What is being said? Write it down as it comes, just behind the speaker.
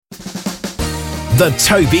The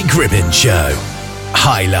Toby Gribbin Show.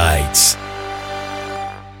 Highlights.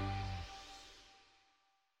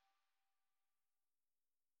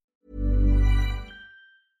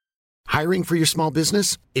 Hiring for your small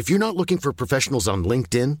business? If you're not looking for professionals on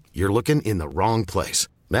LinkedIn, you're looking in the wrong place.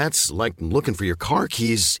 That's like looking for your car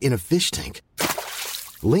keys in a fish tank.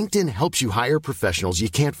 LinkedIn helps you hire professionals you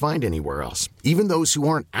can't find anywhere else, even those who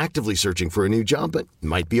aren't actively searching for a new job but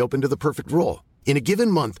might be open to the perfect role. In a given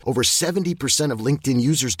month, over 70% of LinkedIn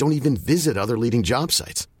users don't even visit other leading job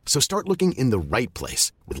sites. So start looking in the right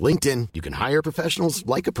place. With LinkedIn, you can hire professionals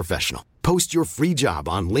like a professional. Post your free job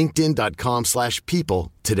on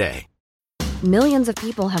linkedin.com/people today. Millions of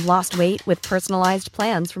people have lost weight with personalized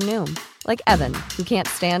plans from Noom. Like Evan, who can't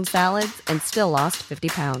stand salads and still lost 50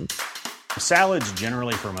 pounds. Salads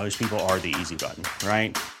generally for most people are the easy button,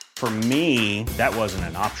 right? For me, that wasn't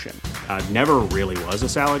an option. I never really was a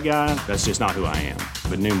salad guy. That's just not who I am.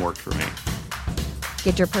 But Noom worked for me.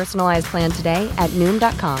 Get your personalized plan today at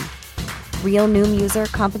Noom.com. Real Noom user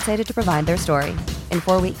compensated to provide their story. In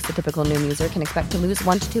 4 weeks, the typical Noom user can expect to lose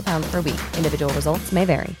 1 to 2 pounds per week. Individual results may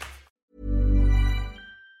vary.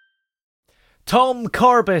 Tom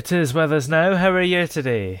Corbett is with us now. How are you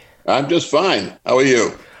today? I'm just fine. How are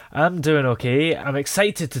you? I'm doing okay. I'm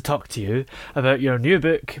excited to talk to you about your new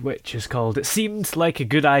book, which is called It Seemed Like a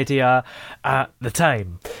Good Idea at the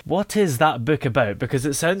Time. What is that book about? Because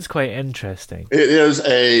it sounds quite interesting. It is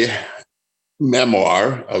a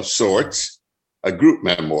memoir of sorts, a group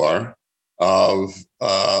memoir of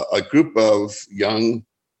a group of young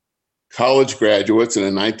college graduates in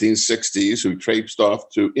the 1960s who traipsed off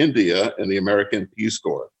to India in the American Peace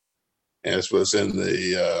Corps. And this was in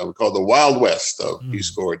the, we call the Wild West of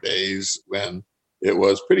Peace Corps days, when it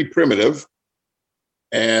was pretty primitive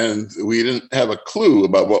and we didn't have a clue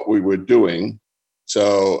about what we were doing.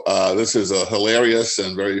 So this is a hilarious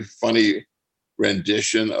and very funny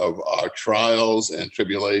rendition of our trials and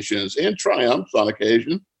tribulations and triumphs on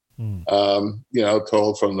occasion,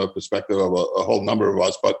 told from the perspective of a whole number of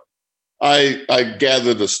us. But I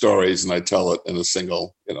gather the stories and I tell it in a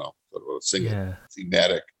single,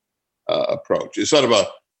 thematic approach. It's sort of a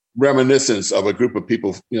reminiscence of a group of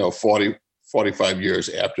people, 40, 45 years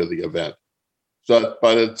after the event. So,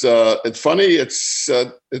 but it's funny. It's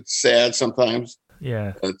sad sometimes.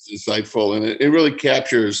 Yeah, it's insightful, and it really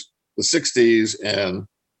captures the 60s and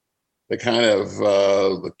the kind of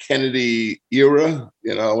the Kennedy era.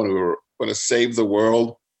 When we were going to save the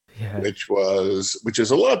world. Yeah. Which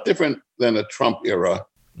is a lot different than a Trump era,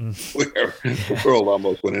 where the world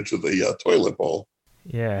almost went into the toilet bowl.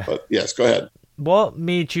 Yeah. But yes, go ahead. What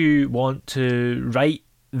made you want to write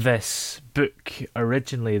this book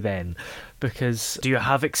originally then? Because do you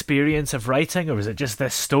have experience of writing, or was it just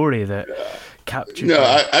this story that captured you? No,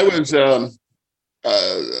 I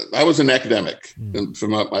was an academic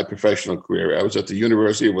from my professional career. I was at the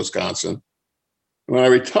University of Wisconsin. When I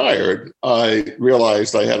retired, I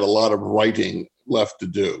realized I had a lot of writing left to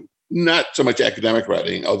do. Not so much academic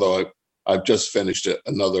writing, although I've just finished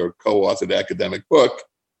another co-authored academic book,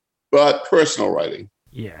 but personal writing.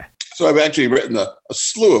 Yeah. So I've actually written a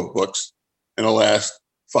slew of books in the last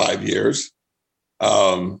 5 years.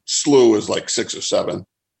 Slew is like 6 or 7.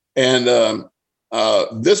 And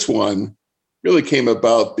this one really came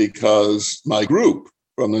about because my group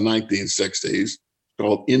from the 1960s,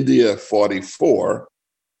 called India 44.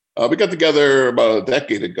 We got together about a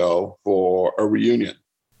decade ago for a reunion,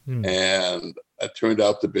 and it turned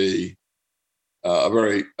out to be a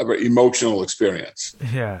very emotional experience.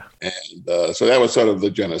 Yeah, and so that was sort of the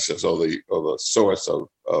genesis or the source of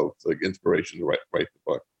the inspiration to write the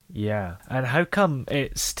book. Yeah, and how come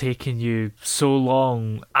it's taken you so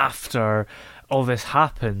long after all this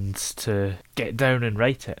happened to get down and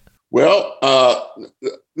write it? Well,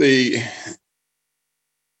 the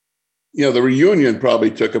reunion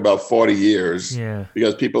probably took about 40 years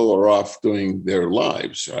because people are off doing their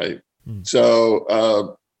lives, right?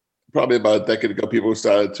 So probably about a decade ago, people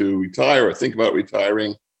started to retire or think about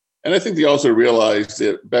retiring. And I think they also realized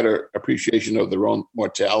a better appreciation of their own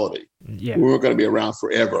mortality. Yeah. We weren't going to be around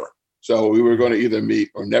forever. So we were going to either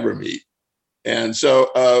meet or never meet. And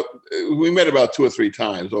so we met about 2 or 3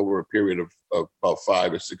 times over a period of about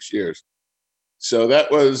 5 or 6 years. So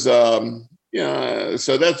that was...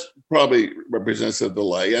 so that's probably represents a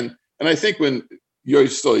delay. And I think when you're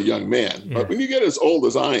still a young man, but when you get as old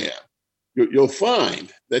as I am, you'll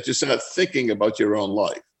find that you start thinking about your own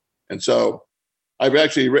life. And so I've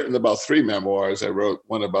actually written about 3 memoirs. I wrote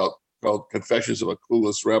one called Confessions of a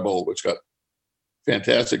Clueless Rebel, which got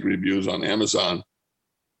fantastic reviews on Amazon.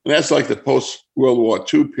 And that's like the post-World War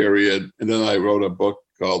II period. And then I wrote a book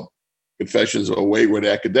called Confessions of a Wayward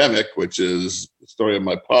Academic, which is story of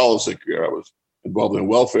my policy career. I was involved in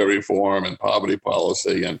welfare reform and poverty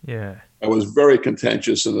policy, and I was very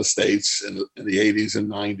contentious in the States in the 80s and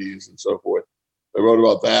 90s and so forth. I wrote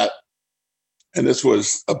about that. And this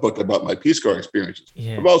was a book about my Peace Corps experiences.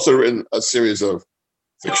 Yeah. I've also written a series of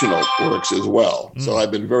fictional works as well. So I've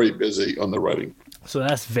been very busy on the writing. So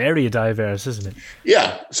that's very diverse, isn't it?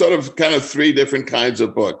 Yeah, sort of kind of three different kinds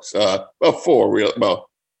of books. Four real. Well,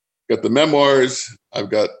 I've got the memoirs, I've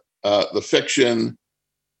got the fiction,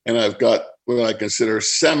 and I've got what I consider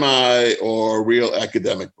semi or real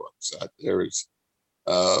academic books. There's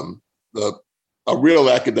a real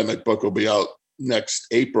academic book will be out next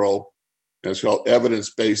April. And it's called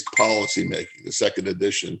Evidence-Based Policymaking, the second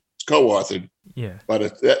edition. It's co-authored,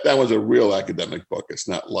 but that was a real academic book. It's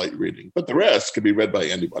not light reading. But the rest can be read by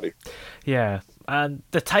anybody. Yeah, and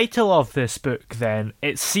the title of this book, then,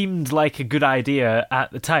 it seemed like a good idea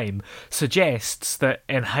at the time, suggests that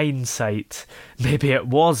in hindsight, maybe it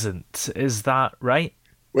wasn't. Is that right?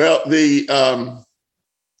 Well, I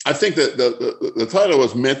think that the title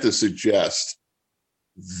was meant to suggest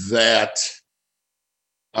that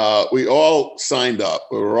we all signed up.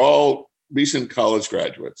 We were all recent college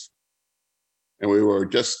graduates, and we were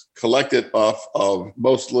just collected off of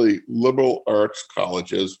mostly liberal arts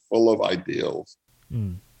colleges full of ideals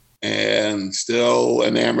and still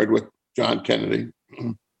enamored with John Kennedy.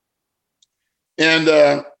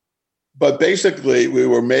 And but basically we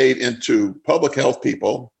were made into public health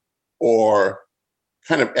people or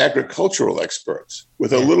kind of agricultural experts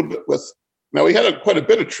with a little bit now we had quite a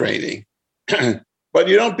bit of training. But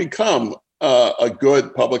you don't become a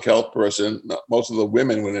good public health person. Most of the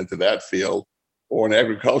women went into that field, or an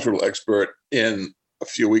agricultural expert in a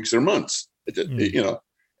few weeks or months. And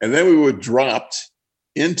then we were dropped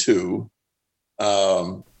into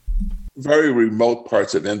very remote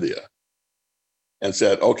parts of India and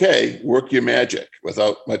said, "Okay, work your magic,"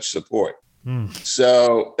 without much support.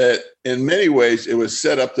 So, in many ways, it was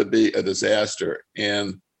set up to be a disaster,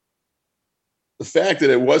 and the fact that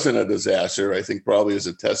it wasn't a disaster, I think, probably is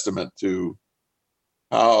a testament to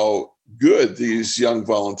how good these young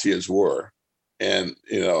volunteers were. And,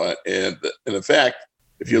 and in fact,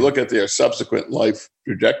 if you look at their subsequent life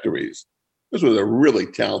trajectories, this was a really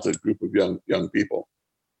talented group of young people.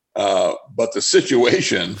 But the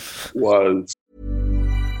situation was...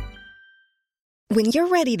 When you're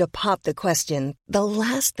ready to pop the question, the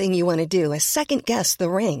last thing you want to do is second-guess the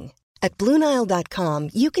ring. At BlueNile.com,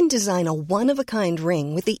 you can design a one-of-a-kind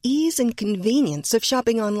ring with the ease and convenience of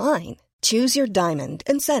shopping online. Choose your diamond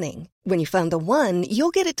and setting. When you find the one, you'll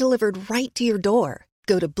get it delivered right to your door.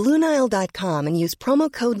 Go to BlueNile.com and use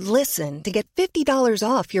promo code LISTEN to get $50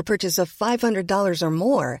 off your purchase of $500 or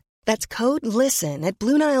more. That's code LISTEN at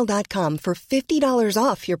BlueNile.com for $50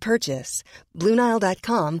 off your purchase.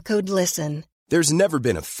 BlueNile.com, code LISTEN. There's never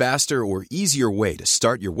been a faster or easier way to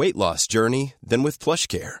start your weight loss journey than with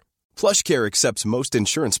PlushCare. PlushCare accepts most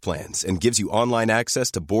insurance plans and gives you online access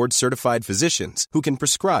to board-certified physicians who can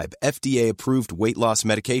prescribe FDA-approved weight loss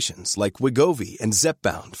medications like Wegovy and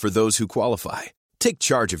Zepbound for those who qualify. Take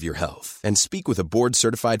charge of your health and speak with a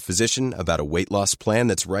board-certified physician about a weight loss plan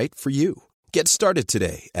that's right for you. Get started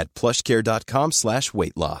today at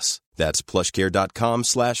plushcare.com/weight-loss. That's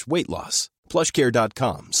plushcare.com/weight-loss.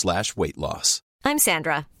 plushcare.com/weight-loss. I'm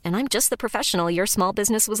Sandra, and I'm just the professional your small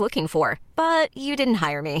business was looking for. But you didn't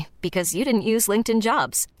hire me because you didn't use LinkedIn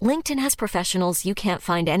Jobs. LinkedIn has professionals you can't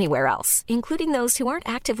find anywhere else, including those who aren't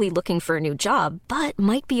actively looking for a new job, but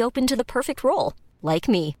might be open to the perfect role, like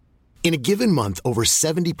me. In a given month, over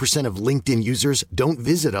 70% of LinkedIn users don't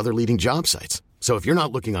visit other leading job sites. So if you're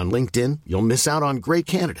not looking on LinkedIn, you'll miss out on great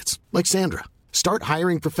candidates like Sandra. Start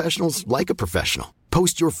hiring professionals like a professional.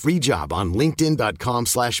 Post your free job on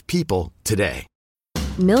linkedin.com/people today.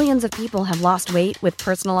 Millions of people have lost weight with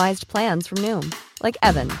personalized plans from Noom. Like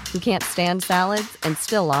Evan, who can't stand salads and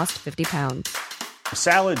still lost 50 pounds.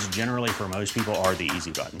 Salads generally for most people are the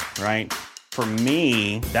easy button, right? For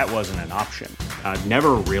me, that wasn't an option. I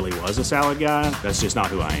never really was a salad guy. That's just not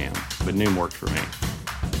who I am. But Noom worked for me.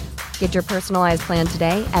 Get your personalized plan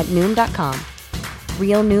today at Noom.com.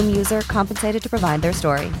 Real Noom user compensated to provide their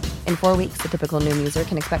story. In 4 weeks, the typical Noom user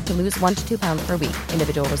can expect to lose 1 to 2 pounds per week.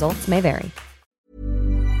 Individual results may vary.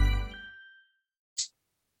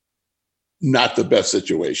 Not the best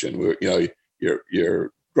situation.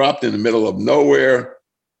 You're dropped in the middle of nowhere.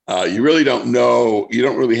 You really don't know. You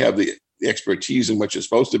don't really have the expertise in what you're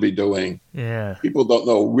supposed to be doing. Yeah. People don't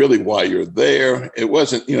know really why you're there. It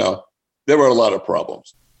wasn't, there were a lot of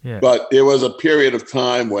problems. Yeah. But it was a period of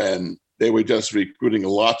time when they were just recruiting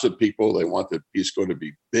lots of people. They wanted Peace Corps to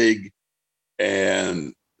be big,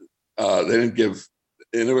 and they didn't give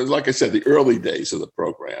it was, like I said, the early days of the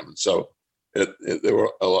program. And so there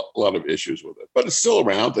were a lot of issues with it, but it's still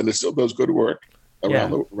around and it still does good work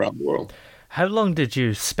around the world. How long did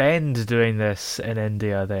you spend doing this in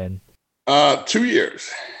India then? 2 years.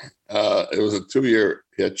 It was a 2-year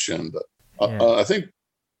hitch, and I think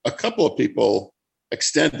a couple of people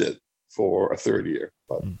extended for a third year,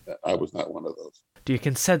 but I was not one of those. Do you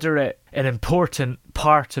consider it an important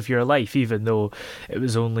part of your life, even though it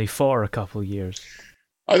was only for a couple of years?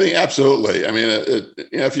 I think absolutely. I mean,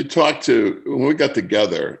 if you talk when we got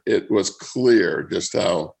together, it was clear just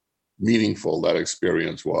how meaningful that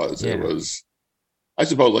experience was. Yeah. It was, I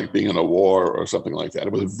suppose, like being in a war or something like that.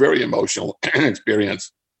 It was a very emotional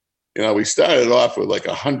experience. We started off with like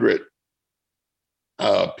 100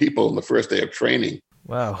 people in the first day of training.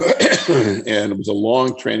 Wow. And it was a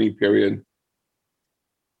long training period.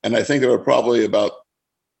 And I think there were probably about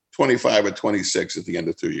 25 or 26 at the end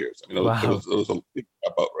of 2 years. I mean, it was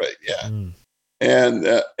about right. Yeah. And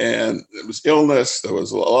it was illness. There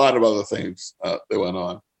was a lot of other things that went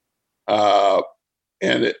on.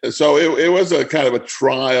 So it was a kind of a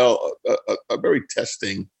trial, a very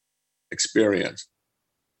testing experience.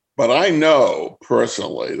 But I know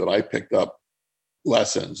personally that I picked up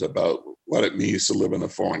lessons about what it means to live in a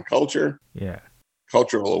foreign culture,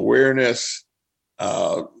 cultural awareness,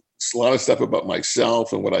 a lot of stuff about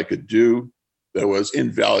myself and what I could do that was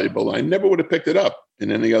invaluable. I never would have picked it up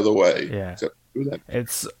in any other way. Yeah.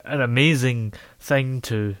 It's an amazing thing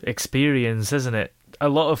to experience, isn't it? A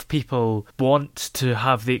lot of people want to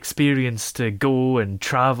have the experience to go and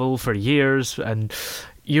travel for years, and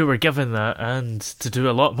you were given that, and to do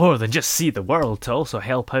a lot more than just see the world, to also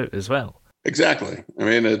help out as well. Exactly. I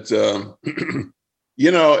mean, it's I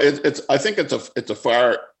think it's a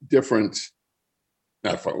far different,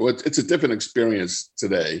 not far. Well, it's a different experience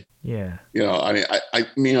today. Yeah. I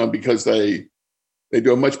mean, because they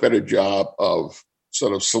do a much better job of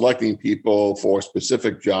sort of selecting people for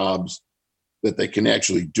specific jobs that they can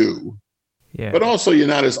actually do. Yeah. But also, you're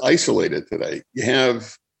not as isolated today. You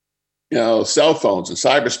have, cell phones and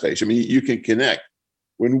cyberspace. I mean, you can connect.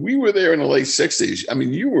 When we were there in the late 60s, I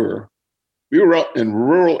mean, we were out in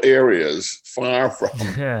rural areas far from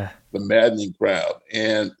the maddening crowd.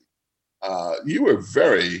 And you were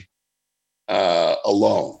very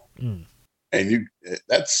alone. And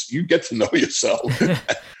you get to know yourself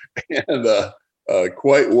and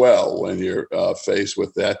quite well when you're faced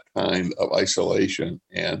with that kind of isolation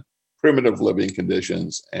and primitive living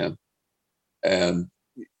conditions, and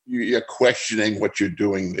you're questioning what you're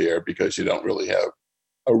doing there because you don't really have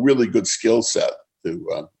a really good skill set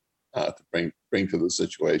to bring to the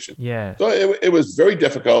situation. Yeah. So it was very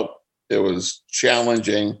difficult. It was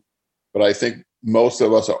challenging, but I think most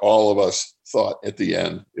of us, or all of us, thought at the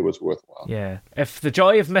end it was worthwhile. Yeah. If the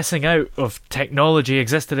joy of missing out of technology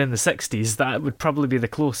existed in the 60s, that would probably be the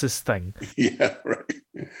closest thing. Yeah,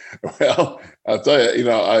 right. Well, I'll tell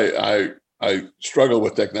you, I struggle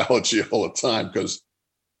with technology all the time because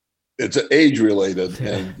it's age related,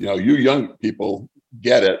 and you young people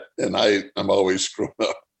get it, and I'm always screwing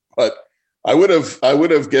up. But I would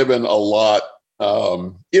have given a lot.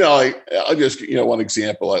 I'll just one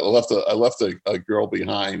example. I left a girl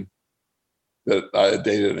behind that I had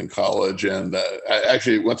dated in college, and I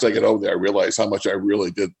actually, once I get over there, I realized how much I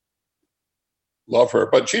really did love her.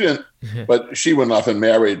 But she didn't. But she went off and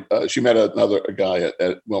married. She met another guy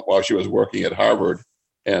while she was working at Harvard,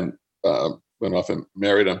 and went off and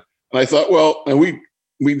married him. And I thought, well, and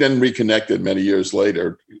we then reconnected many years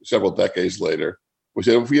later, several decades later. We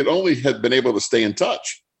said if we had only been able to stay in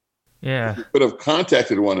touch, we could have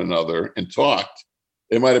contacted one another and talked,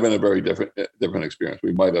 it might have been a very different experience.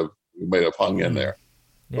 We might have hung in there.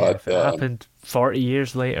 Yeah, but if it happened 40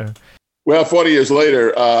 years later. Well, 40 years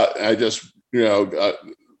later, I just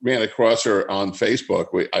ran across her on Facebook.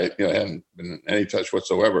 I hadn't been in any touch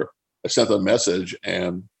whatsoever. I sent a message,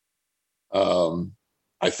 and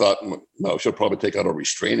I thought, no, she'll probably take out a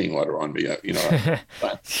restraining order on me.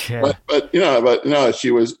 But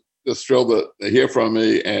she was just thrilled to hear from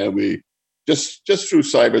me, and we just through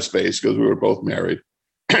cyberspace, because we were both married,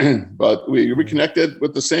 but we reconnected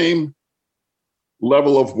with the same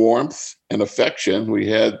level of warmth and affection we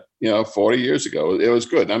had, 40 years ago. It was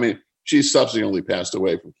good. I mean, she subsequently passed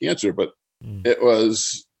away from cancer, but it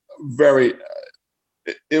was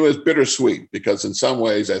it was bittersweet, because in some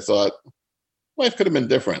ways I thought life could have been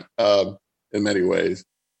different in many ways.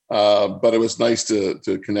 But it was nice to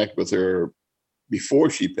connect with her before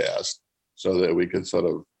she passed, so that we could sort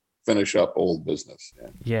of finish up old business.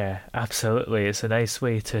 Yeah, absolutely. It's a nice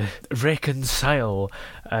way to reconcile.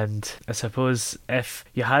 And I suppose if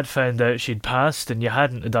you had found out she'd passed and you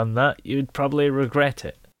hadn't done that, you'd probably regret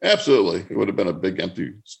it. Absolutely. It would have been a big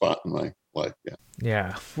empty spot in my life,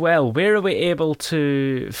 Yeah. Well, where are we able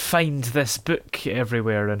to find this book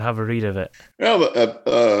everywhere and have a read of it? Well,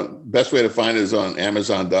 the best way to find it is on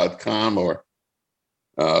Amazon.com or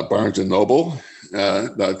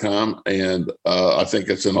BarnesandNoble.com, and I think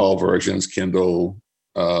it's in all versions, Kindle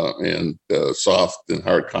and soft and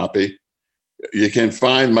hard copy. You can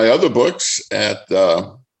find my other books at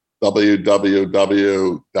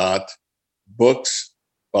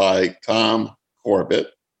www.booksbytomcorbett.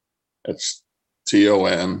 That's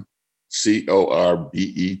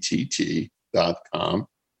TomCorbett.com,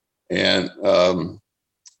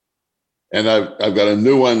 and I've got a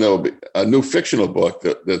new one that'll be a new fictional book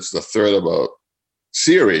that's the third of a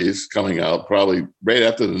series coming out probably right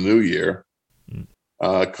after the new year,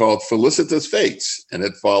 called Felicitous Fates, and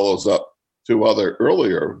it follows up 2 other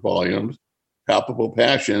earlier volumes, Palpable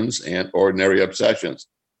Passions and Ordinary Obsessions.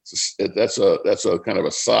 That's a kind of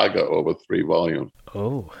a saga over 3 volumes.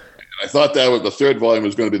 Oh. I thought that the 3rd volume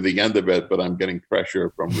was going to be the end of it, but I'm getting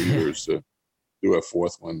pressure from readers to do a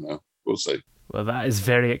 4th one now. We'll see. Well, that is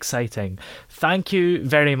very exciting. Thank you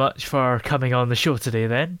very much for coming on the show today,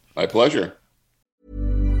 then. My pleasure.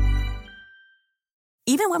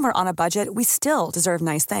 Even when we're on a budget, we still deserve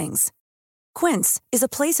nice things. Quince is a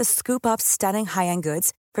place to scoop up stunning high-end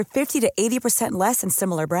goods for 50 to 80% less than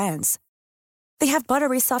similar brands. They have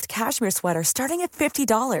buttery soft cashmere sweaters starting at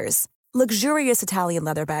 $50, luxurious Italian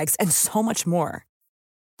leather bags, and so much more.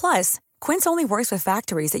 Plus, Quince only works with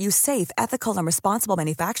factories that use safe, ethical, and responsible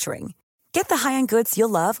manufacturing. Get the high-end goods you'll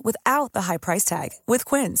love without the high price tag with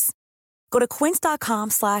Quince. Go to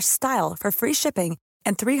quince.com/style for free shipping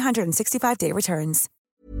and 365-day returns.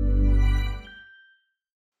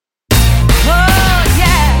 Oh,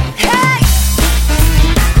 yeah. Hey!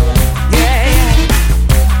 Yeah, yeah.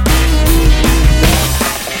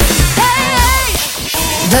 Hey!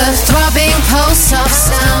 The throbbing pulse of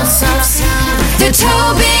sound. The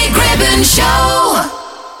Toby